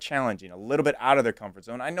more challenging, a little bit out of their comfort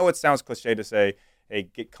zone. I know it sounds cliche to say, hey,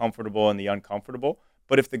 get comfortable in the uncomfortable,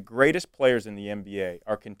 but if the greatest players in the NBA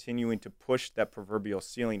are continuing to push that proverbial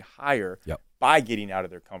ceiling higher by getting out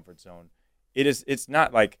of their comfort zone, it's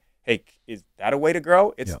not like, hey, is that a way to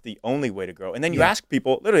grow? It's the only way to grow. And then you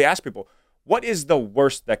literally ask people, what is the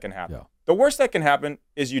worst that can happen? Yeah. The worst that can happen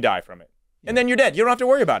is you die from it. And then you're dead. You don't have to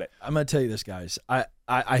worry about it. I'm going to tell you this, guys. I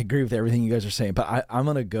agree with everything you guys are saying, but I'm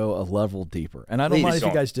going to go a level deeper. And I don't mind if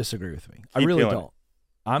you guys disagree with me. I really don't.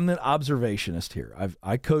 I'm an observationist here.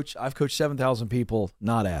 I've coached 7,000 people,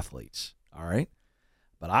 not athletes. All right?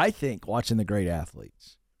 But I think watching the great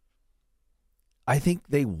athletes, I think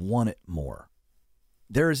they want it more.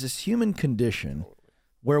 There is this human condition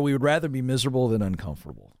where we would rather be miserable than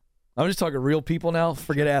uncomfortable. I'm just talking real people now.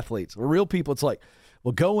 Forget athletes. We're real people. It's like,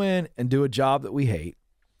 we'll go in and do a job that we hate,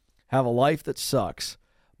 have a life that sucks,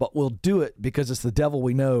 but we'll do it because it's the devil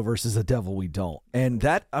we know versus the devil we don't. And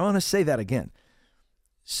that, I want to say that again.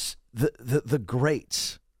 The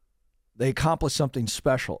greats, they accomplish something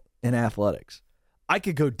special in athletics. I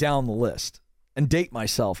could go down the list and date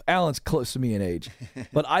myself. Alan's close to me in age.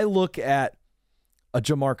 But I look at a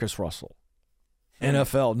Jamarcus Russell,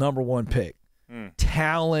 NFL #1 pick,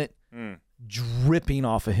 talent, dripping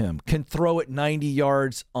off of him, can throw it 90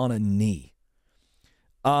 yards on a knee.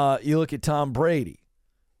 You look at Tom Brady.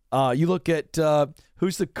 You look at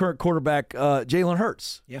who's the current quarterback, Jalen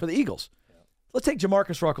Hurts for the Eagles. Yeah. Let's take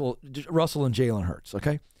Jamarcus Russell and Jalen Hurts,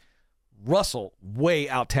 okay? Russell way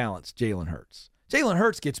out-talents Jalen Hurts. Jalen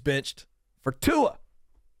Hurts gets benched for Tua,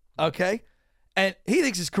 okay? And he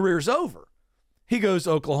thinks his career's over. He goes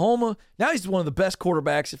to Oklahoma. Now he's one of the best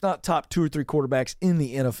quarterbacks, if not top 2 or 3 quarterbacks in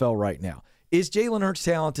the NFL right now. Is Jalen Hurts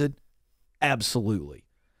talented? Absolutely.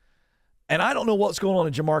 And I don't know what's going on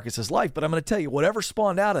in Jamarcus' life, but I'm going to tell you, whatever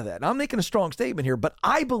spawned out of that, and I'm making a strong statement here, but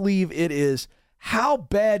I believe it is, how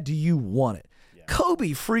bad do you want it? Yeah. Kobe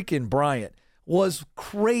freaking Bryant was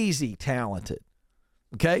crazy talented,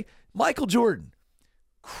 okay? Michael Jordan,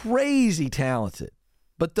 crazy talented.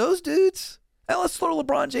 But those dudes, and let's throw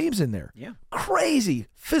LeBron James in there. Yeah. Crazy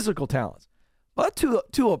physical talents. But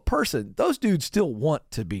to a person, those dudes still want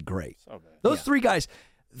to be great. So those 3 guys,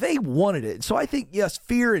 they wanted it. So I think, yes,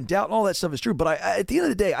 fear and doubt and all that stuff is true. But at the end of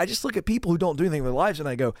the day, I just look at people who don't do anything with their lives and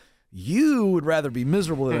I go, you would rather be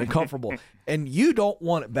miserable than uncomfortable. And you don't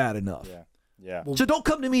want it bad enough. Yeah. So don't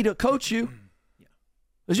come to me to coach you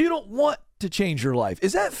because you don't want to change your life.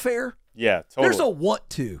 Is that fair? Yeah, totally. There's a want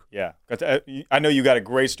to. Yeah. I know you got a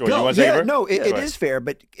great story. You want to say it? No, it is fair.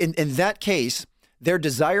 But in that case, their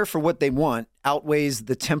desire for what they want outweighs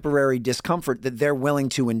the temporary discomfort that they're willing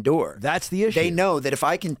to endure. That's the issue. They know that if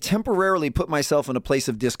I can temporarily put myself in a place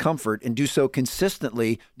of discomfort and do so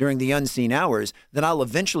consistently during the unseen hours, then I'll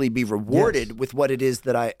eventually be rewarded with what it is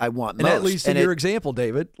that I want most. And that leads to your example,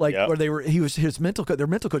 David, where their mental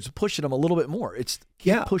coach was pushing them a little bit more. It's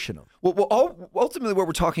pushing them. Well, ultimately what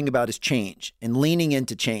we're talking about is change and leaning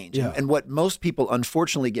into change. Yeah. And what most people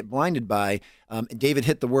unfortunately get blinded by, David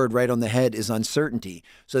hit the word right on the head, is uncertainty.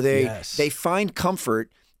 So they find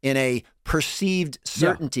comfort in a perceived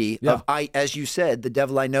certainty of, as you said, the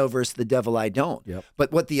devil I know versus the devil I don't. Yep.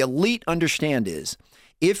 But what the elite understand is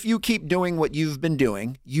if you keep doing what you've been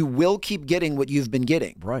doing, you will keep getting what you've been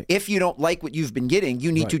getting. Right. If you don't like what you've been getting,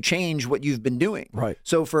 you need to change what you've been doing. Right.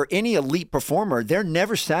 So for any elite performer, they're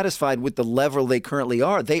never satisfied with the level they currently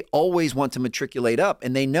are. They always want to matriculate up,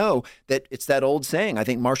 and they know that it's that old saying. I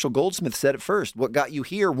think Marshall Goldsmith said it first. What got you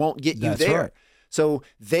here won't get you That's there. right. So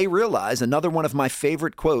they realize, another one of my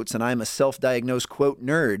favorite quotes, and I'm a self-diagnosed quote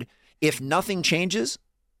nerd, if nothing changes,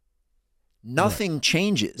 nothing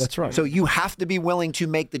changes. That's right. So you have to be willing to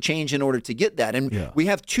make the change in order to get that. And we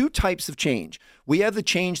have two types of change. We have the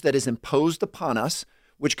change that is imposed upon us,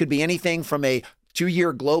 which could be anything from a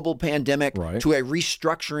 2-year global pandemic to a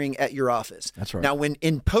restructuring at your office. That's right. Now, when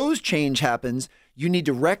imposed change happens, you need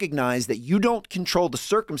to recognize that you don't control the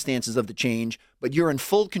circumstances of the change, but you're in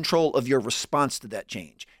full control of your response to that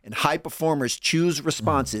change. And high performers choose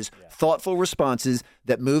responses, thoughtful responses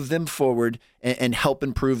that move them forward and help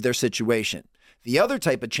improve their situation. The other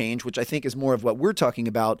type of change, which I think is more of what we're talking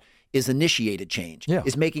about, is initiated change,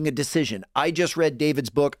 is making a decision. I just read David's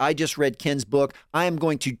book. I just read Ken's book. I am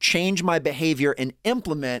going to change my behavior and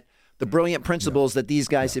implement the brilliant principles that these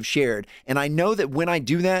guys have shared. And I know that when I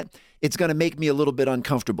do that, it's going to make me a little bit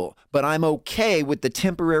uncomfortable, but I'm okay with the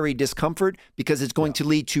temporary discomfort because it's going to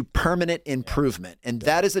lead to permanent improvement. And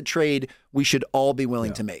that is a trade we should all be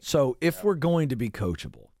willing to make. So if we're going to be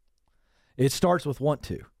coachable, it starts with want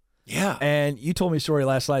to. Yeah. And you told me a story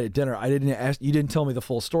last night at dinner. You didn't tell me the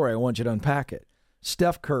full story. I want you to unpack it.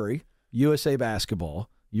 Steph Curry, USA Basketball,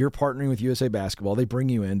 you're partnering with USA Basketball. They bring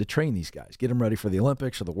you in to train these guys, get them ready for the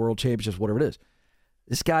Olympics or the World Championships, whatever it is.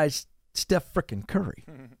 This guy's Steph frickin' Curry.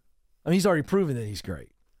 I mean, he's already proven that he's great.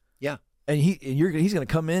 Yeah. And he's going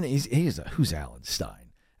to come in, and who's Alan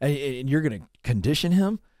Stein? And you're going to condition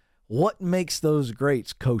him? What makes those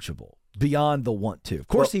greats coachable beyond the want to? Of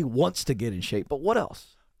course, he wants to get in shape, but what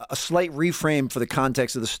else? A slight reframe for the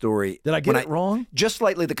context of the story. Did I get it wrong? Just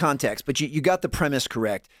slightly the context, but you got the premise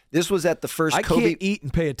correct. This was at the first I Kobe. can't eat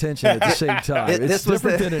and pay attention at the same time. It's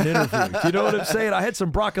different than an interview. You know what I'm saying? I had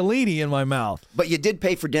some broccolini in my mouth. But you did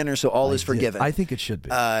pay for dinner, so all is forgiven. I think it should be.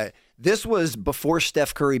 This was before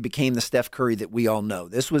Steph Curry became the Steph Curry that we all know.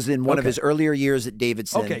 This was in one of his earlier years at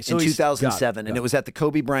Davidson in 2007, and it was at the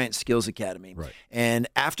Kobe Bryant Skills Academy. Right. And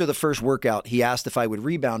after the first workout, he asked if I would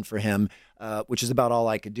rebound for him, which is about all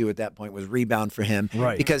I could do at that point was rebound for him,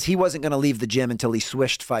 because he wasn't going to leave the gym until he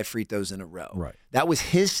swished 5 free throws in a row. Right. That was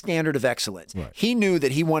his standard of excellence. Right. He knew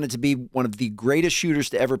that he wanted to be one of the greatest shooters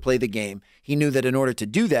to ever play the game. He knew that in order to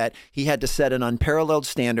do that, he had to set an unparalleled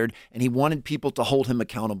standard, and he wanted people to hold him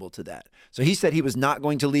accountable to that. So he said he was not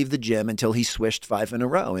going to leave the gym until he swished 5 in a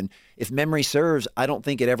row. And if memory serves, I don't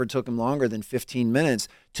think it ever took him longer than 15 minutes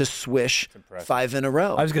to swish 5 in a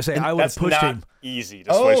row. I was going to say, I would have pushed him. Easy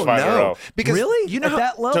to swish 5 in a row. Because really? You know at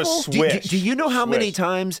that level? To swish. Do you know how many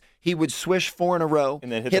times he would swish 4 in a row,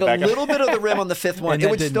 and then hit a little bit of the rim on the 5th one? And it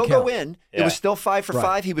would still go count. in. It was still 5 for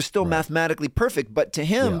 5. He was still mathematically perfect. But to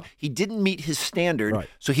him, Yeah. he didn't meet his standard, Right.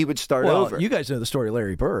 so he would start Well, over. you guys know the story of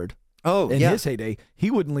Larry Bird. Oh, In yeah. his heyday, he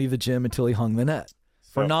wouldn't leave the gym until he hung the net.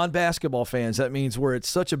 For non-basketball fans, that means where it's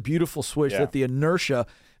such a beautiful swish that the inertia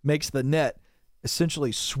makes the net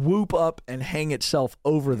essentially swoop up and hang itself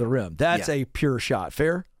over the rim. That's a pure shot.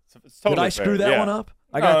 Fair? It's totally Did I fair. screw that one up?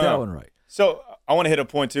 I got that one right. So I want to hit a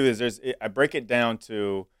point too. I break it down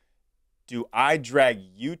to: do I drag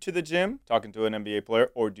you to the gym, talking to an NBA player,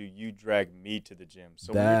 or do you drag me to the gym?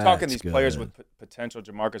 So when you're talking these players with potential,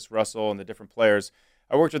 Jamarcus Russell and the different players,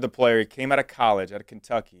 I worked with a player. He came out of college, out of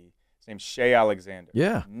Kentucky. His name's Shea Alexander.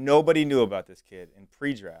 Yeah. Nobody knew about this kid in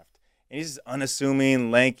pre-draft, and he's just unassuming,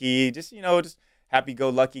 lanky, just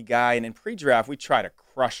happy-go-lucky guy. And in pre-draft, we try to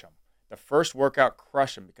crush him. The first workout,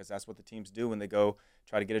 crush him, because that's what the teams do when they go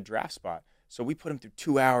try to get a draft spot. So we put him through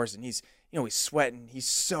 2 hours, and he's sweating, he's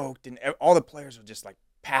soaked, and all the players will just like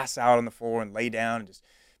pass out on the floor and lay down and just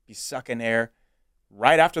be sucking air.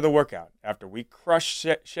 Right after the workout, after we crush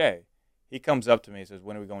Shea, he comes up to me and says,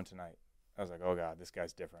 "When are we going tonight?" I was like, "Oh God, this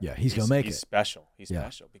guy's different. Yeah, he's gonna make it. He's special. He's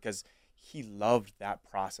special because he loved that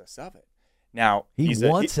process of it." Now he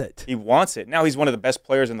wants it. He wants it. Now he's one of the best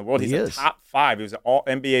players in the world. He's He a is. top 5. He was an All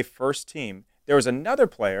NBA first team. There was another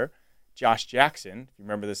player, Josh Jackson. If you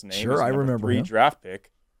remember this name, Sure, I remember 3 him. draft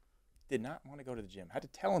pick. Did not want to go to the gym. Had to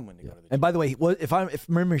tell him when to go to the gym. And by the way, if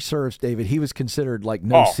memory serves, David, he was considered like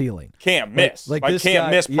no ceiling. Can't miss. Like Like this can't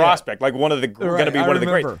guy- miss prospect. Like one of the going to be I one of the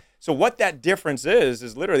greats. remember. So what that difference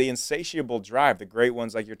is literally insatiable drive. The great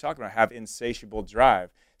ones like you're talking about have insatiable drive.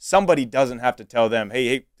 Somebody doesn't have to tell them,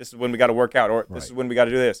 hey, this is when we got to work out, or this is when we got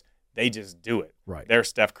to do this. They just do it. Right. They're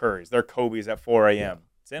Steph Curry's. They're Kobe's at 4 a.m.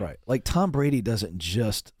 It's in 'em. Right. Like Tom Brady doesn't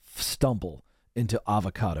just stumble into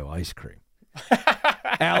avocado ice cream.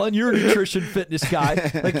 Alan, you're a nutrition fitness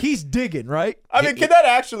guy. Like, he's digging, right? I mean, can that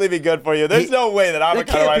actually be good for you? There's no way that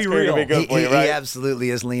avocado ice cream can be good for you, right? He absolutely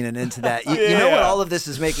is leaning into that. You know what all of this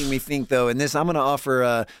is making me think, though, and this I'm going to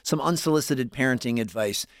offer some unsolicited parenting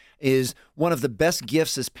advice, is one of the best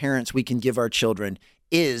gifts as parents we can give our children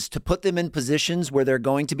is to put them in positions where they're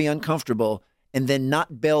going to be uncomfortable and then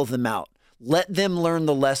not bail them out. Let them learn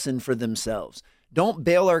the lesson for themselves. Don't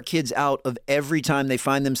bail our kids out of every time they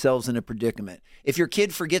find themselves in a predicament. If your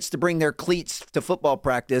kid forgets to bring their cleats to football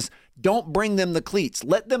practice, don't bring them the cleats.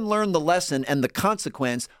 Let them learn the lesson and the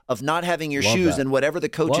consequence of not having your shoes and whatever the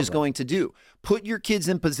coach is going to do. Put your kids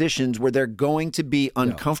in positions where they're going to be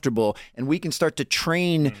uncomfortable, and we can start to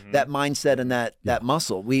train that mindset and that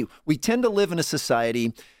muscle. We tend to live in a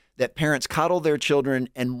society that parents coddle their children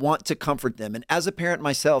and want to comfort them. And as a parent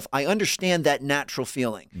myself, I understand that natural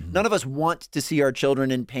feeling. None of us want to see our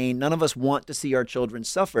children in pain. None of us want to see our children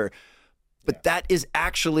suffer. But that is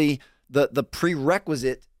actually the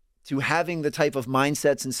prerequisite to having the type of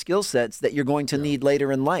mindsets and skill sets that you're going to need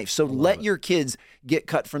later in life. So let your kids get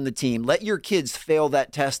cut from the team. Let your kids fail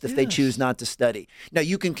that test if they choose not to study. Now,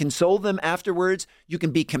 you can console them afterwards. You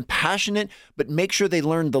can be compassionate, but make sure they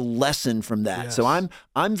learn the lesson from that. Yes. So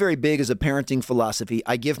I'm very big as a parenting philosophy.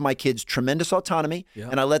 I give my kids tremendous autonomy,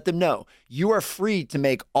 and I let them know you are free to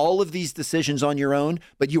make all of these decisions on your own,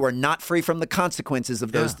 but you are not free from the consequences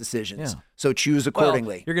of those decisions. So choose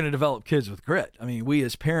accordingly. Well, you're going to develop kids with grit. I mean, we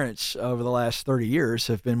as parents over the last 30 years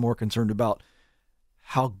have been more concerned about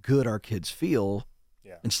how good our kids feel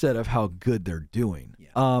instead of how good they're doing.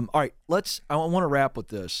 All right, I want to wrap with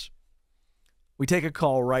this. We take a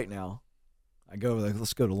call right now.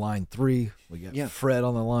 Let's go to line 3. We got Fred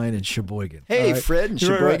on the line in Sheboygan. Hey, right? Fred in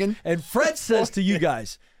Sheboygan. Right. And Fred says to you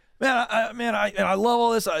guys, I love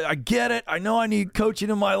all this. I get it. I know I need coaching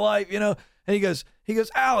in my life, And he goes,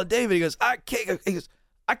 Alan, David, I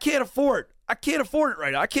can't afford it. I can't afford it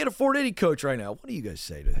right now. I can't afford any coach right now. What do you guys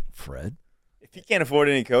say to Fred? If you can't afford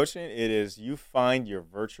any coaching, it is you find your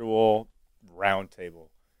virtual roundtable.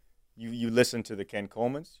 You listen to the Ken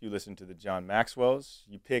Colemans, you listen to the John Maxwells,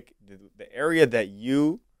 you pick the area that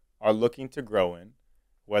you are looking to grow in,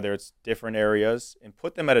 whether it's different areas, and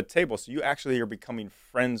put them at a table so you actually are becoming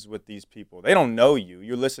friends with these people. They don't know you.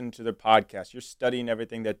 You're listening to their podcast. You're studying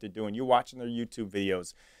everything that they're doing. You're watching their YouTube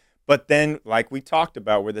videos. But then, like we talked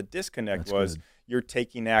about, where the disconnect was, you're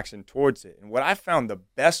taking action towards it. And what I found the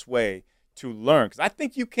best way to learn, because I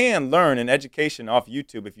think you can learn an education off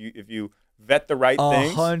YouTube if you vet the right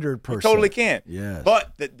things. 100%. You totally can. Yes.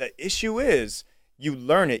 But the issue is you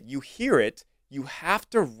learn it, you hear it, you have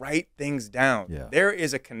to write things down. Yeah. There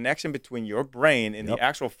is a connection between your brain and the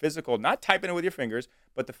actual physical, not typing it with your fingers,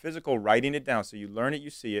 but the physical writing it down. So you learn it,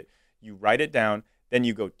 you see it, you write it down, then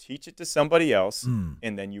you go teach it to somebody else,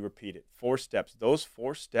 and then you repeat it. 4 steps. Those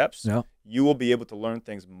 4 steps, you will be able to learn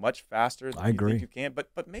things much faster than you think you can.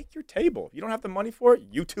 But make your table. If you don't have the money for it,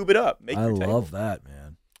 YouTube it up. Make your table. I love that,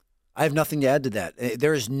 man. I have nothing to add to that.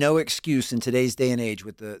 There is no excuse in today's day and age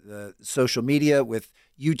with the social media, with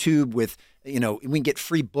YouTube, with, we can get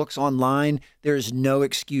free books online. There is no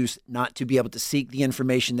excuse not to be able to seek the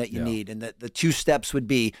information that you need. And the 2 steps would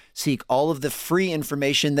be seek all of the free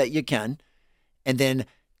information that you can, and then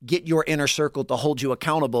get your inner circle to hold you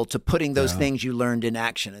accountable to putting those things you learned in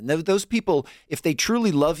action. And those people, if they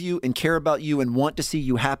truly love you and care about you and want to see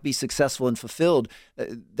you happy, successful, and fulfilled,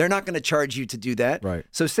 they're not going to charge you to do that. Right.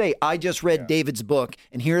 So say, I just read David's book,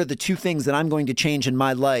 and here are the 2 things that I'm going to change in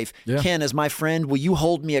my life. Yeah. Ken, as my friend, will you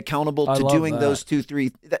hold me accountable to doing those 2,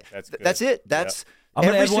 3? That's it. That's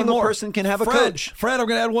every single person can have a coach. Fred, I'm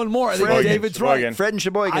going to add one more. I think David's right. Fred and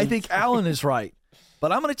Sheboygan. I think Alan is right.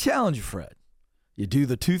 But I'm going to challenge you, Fred. You do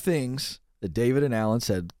the 2 things that David and Alan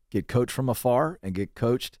said, get coached from afar and get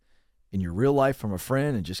coached in your real life from a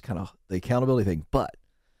friend, and just kind of the accountability thing. But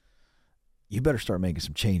you better start making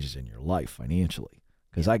some changes in your life financially,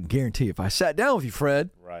 because I can guarantee if I sat down with you,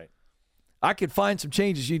 Fred, I could find some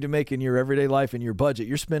changes you need to make in your everyday life and your budget.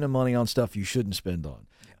 You're spending money on stuff you shouldn't spend on.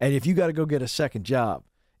 And if you got to go get a second job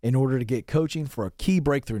in order to get coaching for a key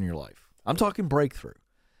breakthrough in your life, I'm talking breakthrough.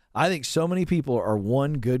 I think so many people are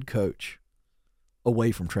one good coach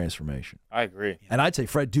away from transformation. I agree. And I'd say,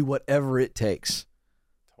 Fred, do whatever it takes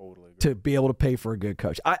to be able to pay for a good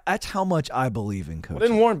coach. That's how much I believe in coaching. Well,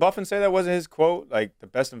 didn't Warren Buffett say that wasn't his quote? Like, the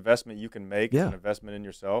best investment you can make is an investment in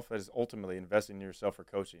yourself. That is ultimately investing in yourself for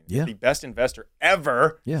coaching. Yeah. The best investor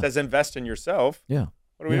ever says invest in yourself. Yeah.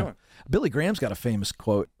 What are we doing? Billy Graham's got a famous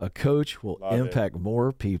quote, a coach will impact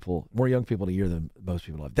more young people in a year than most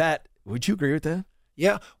people have. Would you agree with that?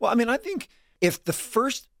 Yeah. Well, I mean, I think if the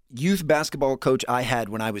first youth basketball coach I had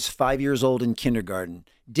when I was 5 years old in kindergarten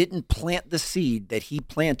didn't plant the seed that he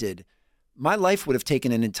planted, my life would have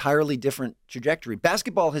taken an entirely different trajectory.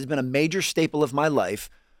 Basketball has been a major staple of my life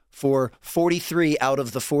for 43 out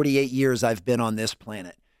of the 48 years I've been on this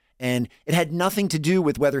planet. And it had nothing to do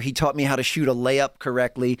with whether he taught me how to shoot a layup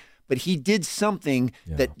correctly, but he did something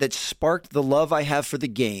that sparked the love I have for the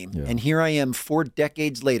game. Yeah. And here I am 4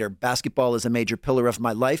 decades later. Basketball is a major pillar of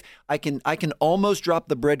my life. I can almost drop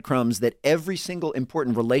the breadcrumbs that every single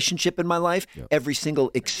important relationship in my life, every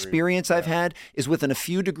single experience I've had is within a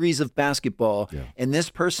few degrees of basketball. Yeah. And this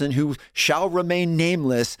person who shall remain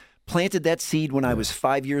nameless planted that seed when I was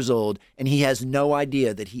 5 years old, and he has no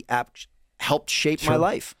idea that he helped shape my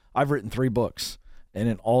life. I've written 3 books, and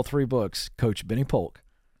in all 3 books, Coach Benny Polk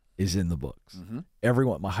is in the books. Mm-hmm.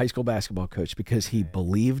 Everyone, my high school basketball coach, because he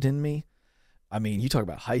believed in me. I mean, you talk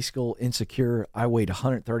about high school, insecure. I weighed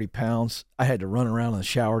 130 pounds. I had to run around in the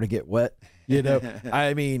shower to get wet, you know.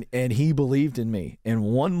 I mean, and he believed in me. In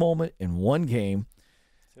one moment, in one game,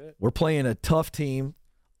 we're playing a tough team,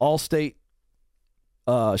 all-state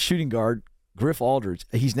shooting guard, Griff Aldridge.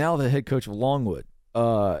 He's now the head coach of Longwood,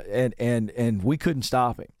 and we couldn't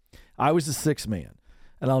stop him. I was the 6th man,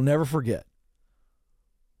 and I'll never forget.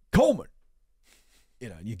 Coleman, you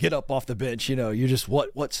know, you get up off the bench, you know, you're just,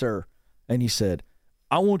 what, sir? And he said,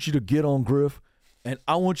 I want you to get on Griff, and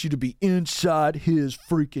I want you to be inside his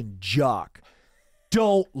freaking jock.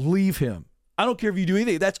 Don't leave him. I don't care if you do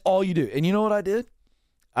anything. That's all you do. And you know what I did?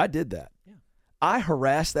 I did that. Yeah. I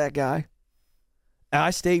harassed that guy. And I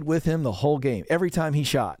stayed with him the whole game. Every time he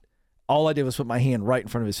shot, all I did was put my hand right in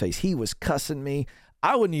front of his face. He was cussing me.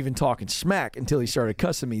 I wasn't even talking smack until he started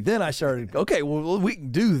cussing me. Then I started, okay, well, we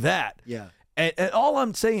can do that. Yeah. And all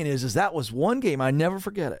I'm saying is that was one game. I never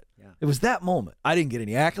forget it. Yeah. It was that moment. I didn't get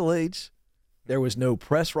any accolades. There was no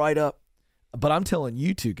press write-up. But I'm telling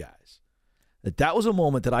you two guys that was a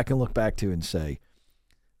moment that I can look back to and say,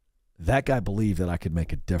 that guy believed that I could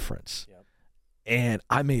make a difference. Yep. And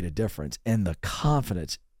I made a difference. And the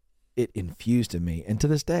confidence it infused in me. And to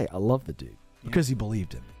this day, I love the dude because he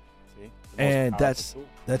believed in me. And that's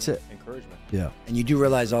it. Encouragement. Yeah. And you do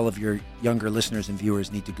realize all of your younger listeners and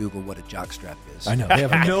viewers need to Google what a jockstrap is. I know. They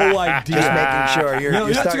have no idea. Just making sure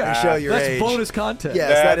you're starting to show your age. That's bonus content. Yes,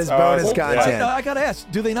 that is bonus content. I got to ask,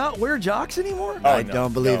 do they not wear jocks anymore? I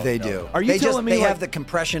don't believe they do. Are you telling me they have the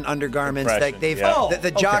compression undergarments?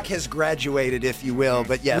 The jock has graduated, if you will.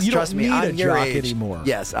 But yes, trust me, I'm your age anymore.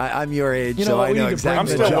 Yes, I'm your age, so I know exactly. I'm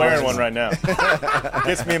still wearing one right now.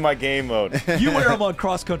 Gets me in my game mode. You wear them on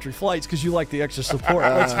cross-country flights because you like the extra support.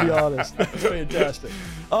 Let's be honest. That's fantastic.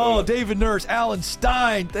 Oh, David Nurse, Alan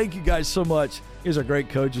Stein, thank you guys so much. You guys are great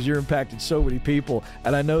coaches. You're impacted so many people,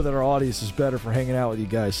 and I know that our audience is better for hanging out with you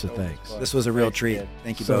guys, so thanks. This was a real treat.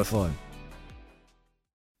 Thank you both. So fun.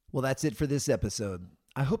 Well, that's it for this episode.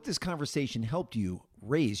 I hope this conversation helped you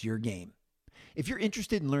raise your game. If you're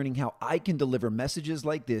interested in learning how I can deliver messages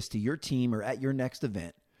like this to your team or at your next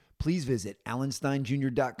event, please visit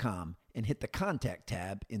alansteinjr.com and hit the Contact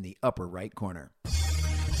tab in the upper right corner.